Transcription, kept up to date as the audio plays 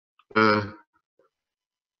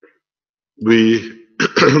we,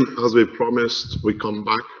 as we promised, we come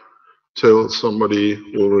back till somebody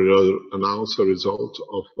will announce a result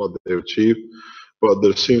of what they achieved, but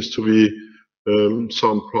there seems to be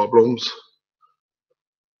some problems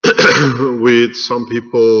with some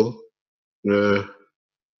people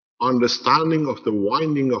understanding of the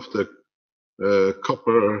winding of the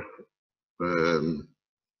copper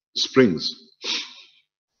springs.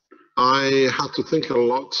 I had to think a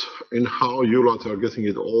lot in how you lot are getting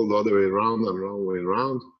it all the other way around and wrong way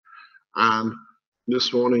around. And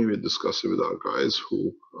this morning we discussed it with our guys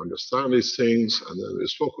who understand these things, and then we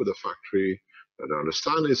spoke with the factory that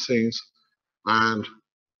understand these things, and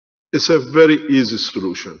it's a very easy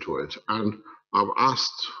solution to it. And I've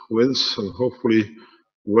asked Vince, and hopefully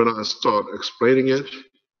when I start explaining it,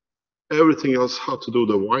 everything else how to do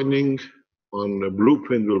the winding on the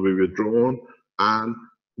blueprint will be withdrawn, and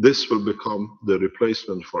this will become the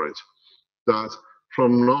replacement for it. That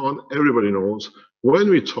from now on, everybody knows when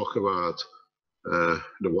we talk about the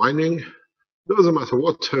winding, doesn't matter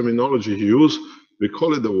what terminology you use, we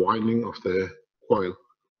call it the winding of the coil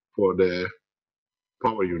for the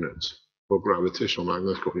power units, for gravitational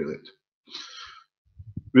magnetic unit.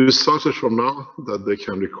 We started from now that they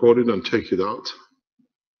can record it and take it out.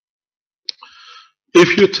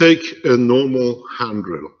 If you take a normal hand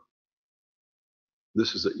drill,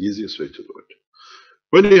 this is the easiest way to do it.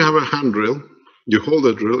 When you have a hand drill, you hold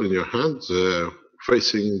the drill in your hand,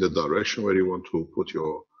 facing the direction where you want to put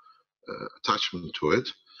your attachment to it.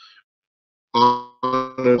 On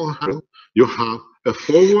a normal hand drill, you have a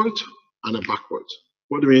forward and a backward.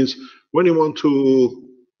 What it means, when you want to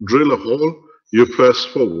drill a hole, you press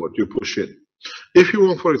forward, you push in. If you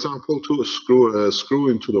want, for example, to screw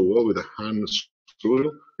into the wall with a hand screw,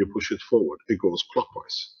 you push it forward. It goes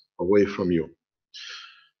clockwise, away from you.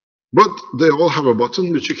 But they all have a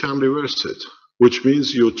button which you can reverse it, which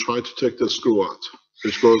means you try to take the screw out,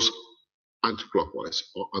 which goes anti-clockwise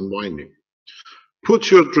or unwinding.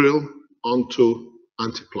 Put your drill onto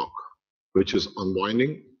anti-clock, which is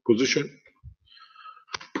unwinding position.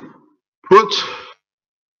 Put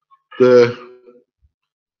the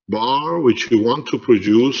bar which you want to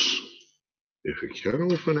produce, if you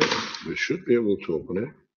can open it, you should be able to open it.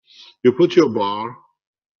 You put your bar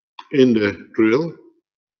in the drill,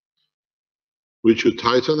 which you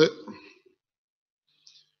tighten it.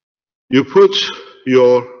 You put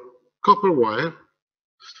your copper wire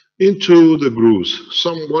into the grooves,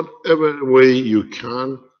 whatever way you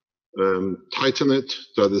can tighten it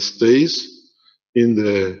that it stays in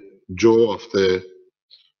the jaw of the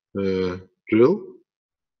drill.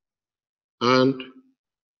 And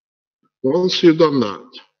once you've done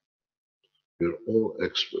that, you're all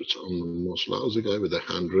experts. I'm the most lousy guy with the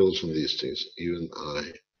hand drills and these things. Even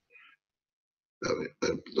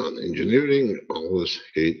I've done engineering, I always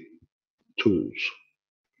hate tools.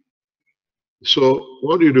 So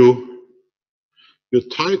what do? You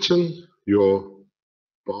tighten your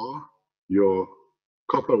bar, your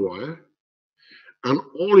copper wire, and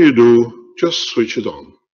all you do, just switch it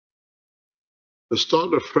on. You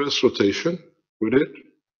start the first rotation with it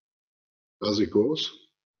as it goes.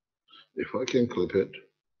 If I can clip it,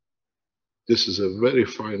 this is a very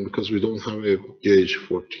fine, because we don't have a gauge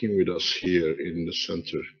 14 with us here in the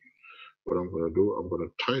center. What I'm going to do, I'm going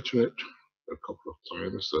to tighten it a couple of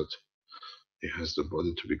times that it has the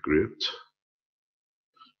body to be gripped.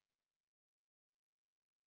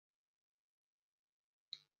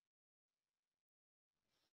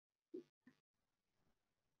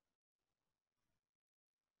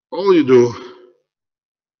 All you do,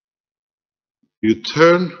 you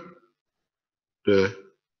turn the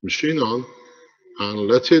machine on and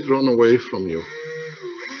let it run away from you.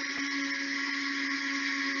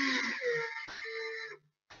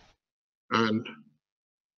 And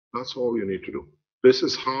that's all you need to do. This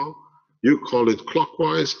is how you call it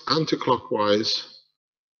clockwise, anti-clockwise.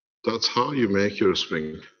 That's how you make your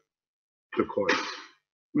spring, the coil.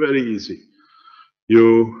 Very easy.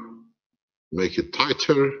 You make it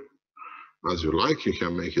tighter as you like. You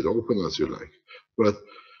can make it open as you like. But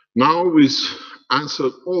now we've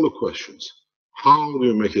answered all the questions. How do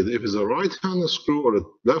you make it? If it's a right-hand screw or a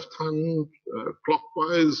left-hand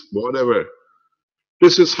clockwise, whatever.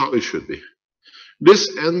 This is how it should be.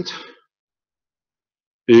 This end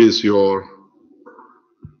is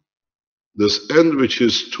this end which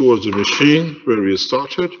is towards the machine where we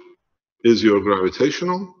started is your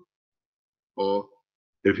gravitational, or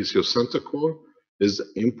if it's your center core, is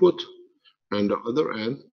the input, and the other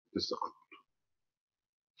end is the output.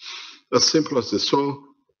 As simple as this. So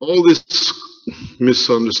all this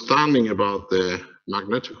misunderstanding about the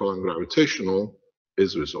magnetical and gravitational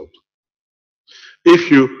is resolved.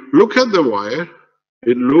 If you look at the wire,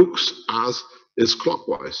 it looks as is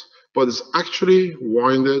clockwise, but it's actually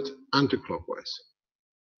winded anti-clockwise.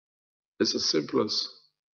 It's as simple as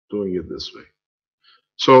doing it this way.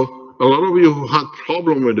 So a lot of you who had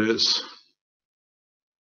problem with this,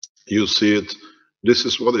 you see it, this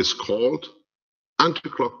is what it's called,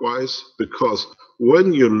 anti-clockwise, because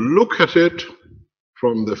when you look at it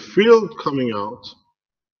from the field coming out,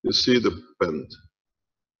 you see the bend.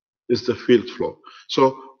 It's the field flow.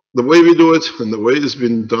 So the way we do it and the way it's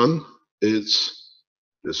been done is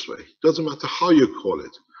this way. Doesn't matter how you call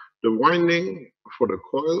it. The winding for the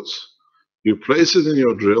coils, you place it in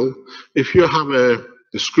your drill. If you have a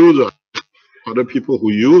screwdriver, other people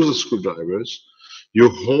who use the screwdrivers, you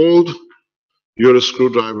hold your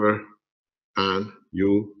screwdriver and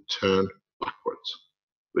you turn backwards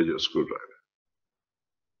with your screwdriver.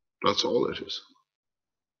 That's all it is.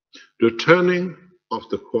 The turning of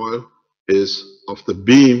the coil of the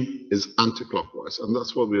beam is anti-clockwise, and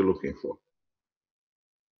that's what we're looking for.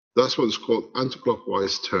 That's what is called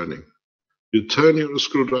anti-clockwise turning. You turn your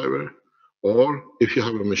screwdriver, or if you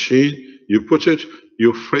have a machine, you put it,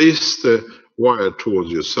 you face the wire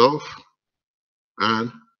towards yourself,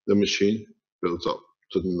 and the machine builds up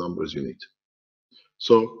to the numbers you need.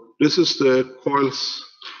 So this is the coils,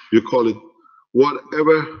 you call it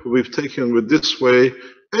whatever we've taken with this way.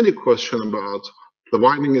 Any question about the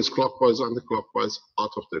winding is clockwise, anti-clockwise,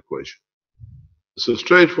 out of the equation. So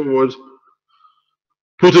straightforward,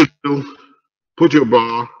 put your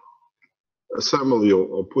bar, assemble your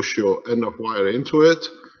or push your end of wire into it,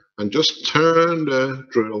 and just turn the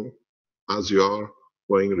drill as you are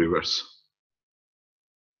going reverse.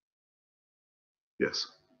 Yes.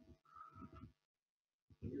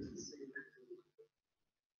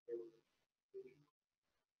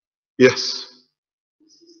 Yes.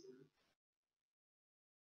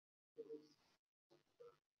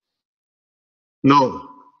 No.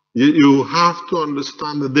 You have to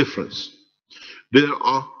understand the difference. There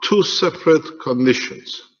are two separate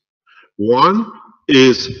conditions. One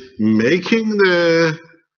is making the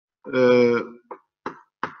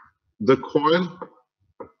coil,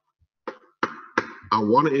 and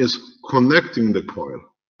one is connecting the coil.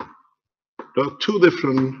 There are two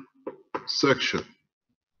different sections.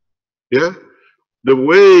 Yeah? The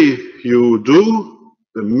way you do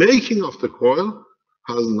the making of the coil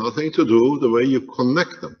has nothing to do with the way you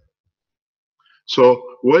connect them.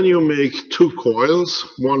 So when you make two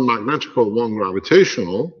coils, one magnetical, one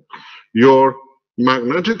gravitational, your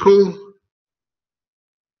magnetical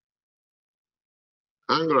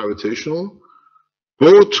and gravitational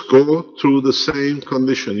both go through the same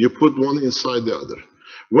condition. You put one inside the other.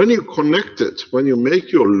 When you connect it, when you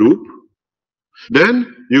make your loop,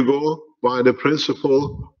 then you go by the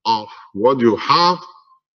principle of what you have,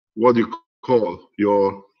 what you call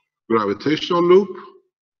your gravitational loop,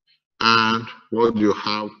 and what you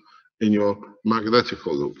have in your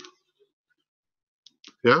magnetical loop.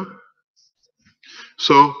 Yeah?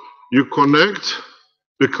 So you connect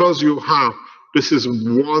because you have, this is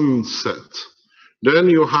one set. Then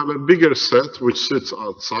you have a bigger set which sits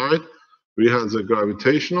outside. We have the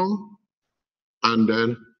gravitational, and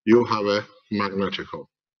then you have a magnetical.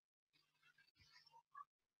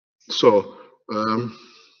 So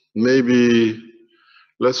maybe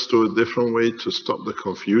let's do a different way to stop the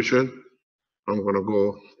confusion. I'm going to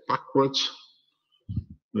go backwards.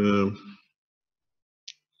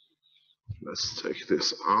 Let's take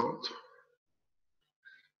this out.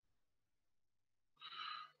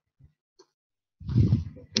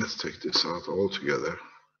 Let's take this out altogether.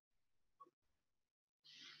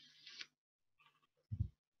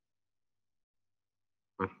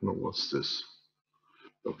 I don't know what's this.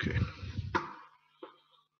 Okay.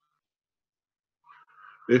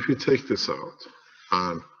 If you take this out,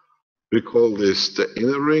 and we call this the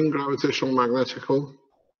inner ring gravitational magnetical,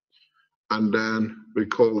 and then we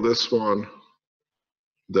call this one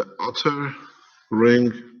the outer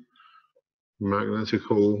ring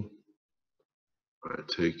magnetical. I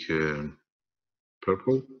take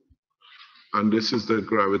purple, and this is the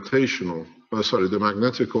gravitational, sorry, the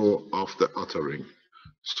magnetical of the outer ring.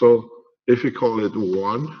 So if we call it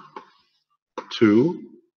 1, 2,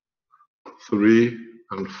 3,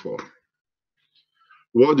 and 4.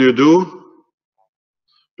 What do you do?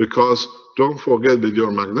 Because don't forget with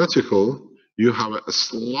your magnetical, you have a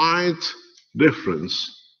slight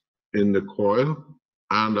difference in the coil,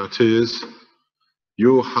 and that is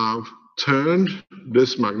you have turned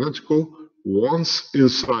this magnetical once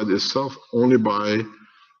inside itself only by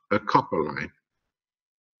a copper line.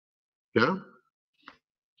 Yeah?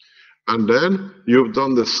 And then you've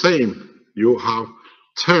done the same. You have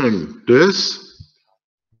turn this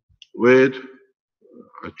with,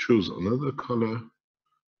 I choose another color,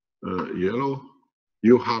 yellow.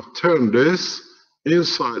 You have turned this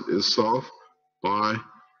inside itself by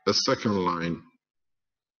a second line.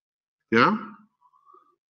 Yeah?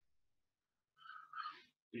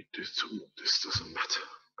 This doesn't matter.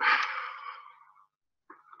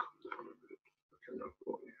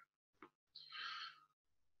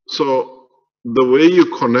 So the way you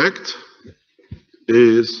connect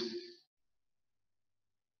is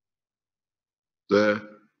the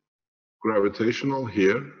gravitational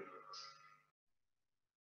here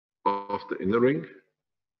of the inner ring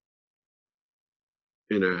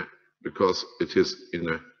because it is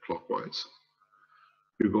inner clockwise.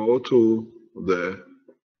 You go to the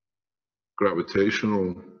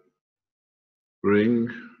gravitational ring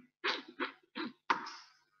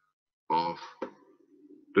of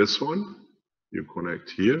this one. You connect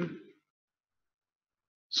here.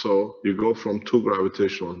 So you go from two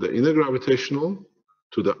gravitational, the inner gravitational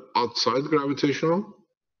to the outside gravitational.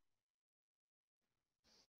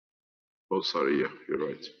 Oh, sorry, yeah, you're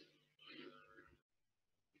right.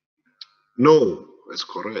 No, it's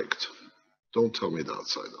correct. Don't tell me the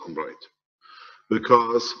outside, I'm right.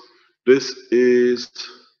 Because this is,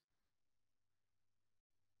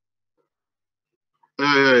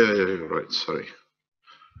 yeah, you're right, sorry.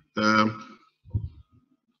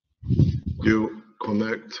 You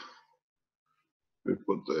connect, we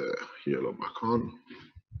put the yellow back on,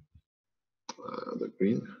 the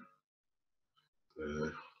green,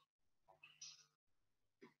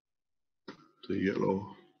 the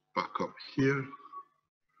yellow back up here.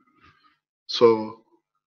 So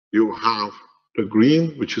you have the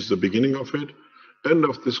green, which is the beginning of it, end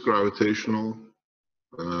of this gravitational.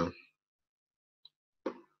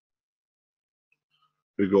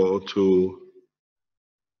 We go to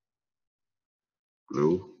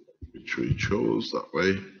blue, which we chose that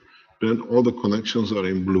way. Then all the connections are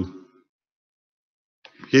in blue.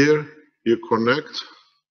 Here you connect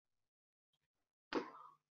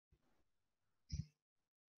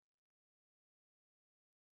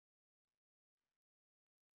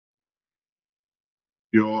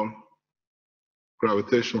your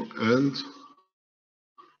gravitational end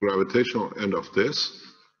of this,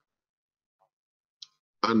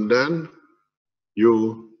 and then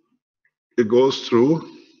it goes through.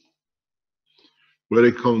 When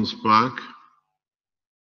it comes back,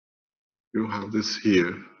 you have this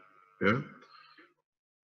here, yeah.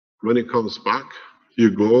 When it comes back,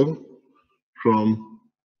 you go from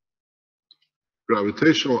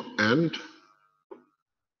gravitational end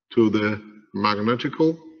to the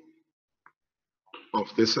magnetical of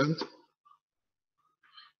this end.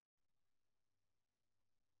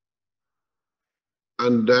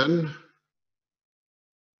 And then,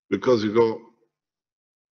 because you go,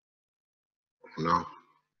 no,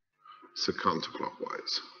 it's a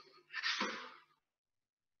counterclockwise.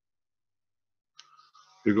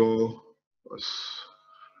 You go,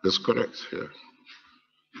 that's correct here.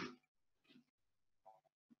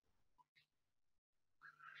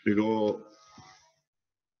 You go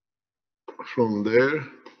from there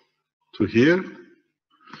to here,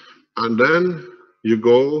 and then you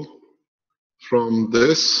go from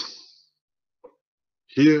this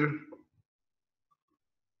here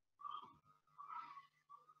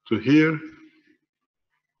to here,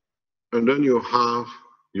 and then you have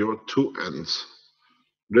your two ends.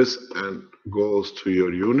 This end goes to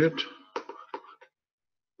your unit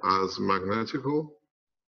as magnetical,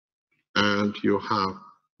 and you have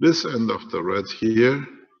this end of the red here,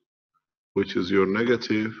 which is your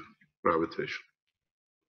negative gravitation.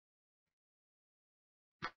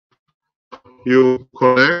 You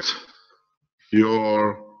connect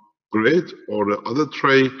your grid or the other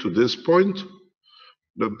tray to this point,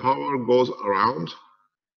 the power goes around,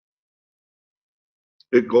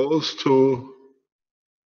 it goes to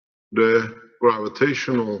the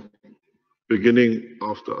gravitational beginning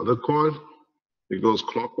of the other coil, it goes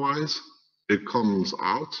clockwise, it comes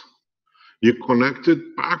out, you connect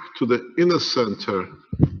it back to the inner center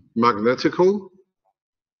magnetical,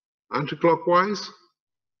 anticlockwise,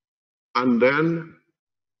 and then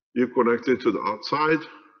you connect it to the outside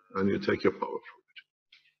and you take your power from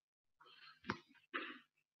it.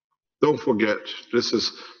 Don't forget, this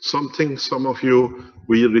is something some of you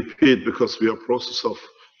we repeat because we are process of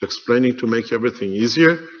explaining to make everything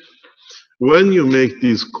easier. When you make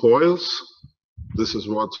these coils, this is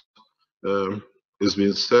what is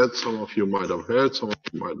being said. Some of you might have heard, some of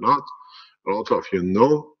you might not. A lot of you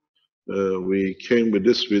know. We came with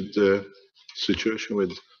this with the situation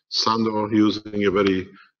with Sandor using a very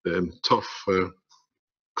tough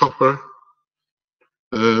copper.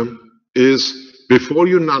 is before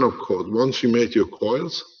you nano coat, once you make your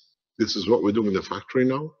coils, this is what we're doing in the factory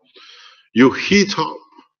now, you heat up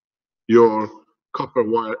your copper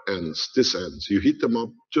wire ends, these ends. You heat them up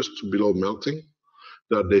just to below melting,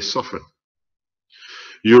 that they soften.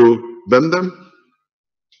 You bend them,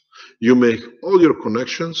 you make all your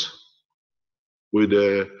connections with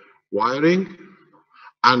the wiring,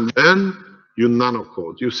 and then you nano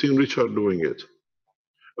coat. You've seen Richard doing it.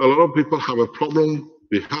 A lot of people have a problem.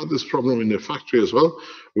 We had this problem in the factory as well,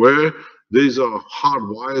 where these are hard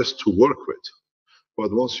wires to work with.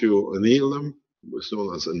 But once you anneal them, it's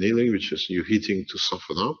known as annealing, which is you heating to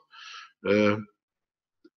soften up.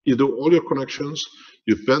 You do all your connections,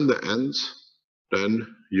 you bend the ends, then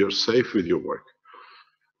you're safe with your work.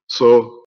 So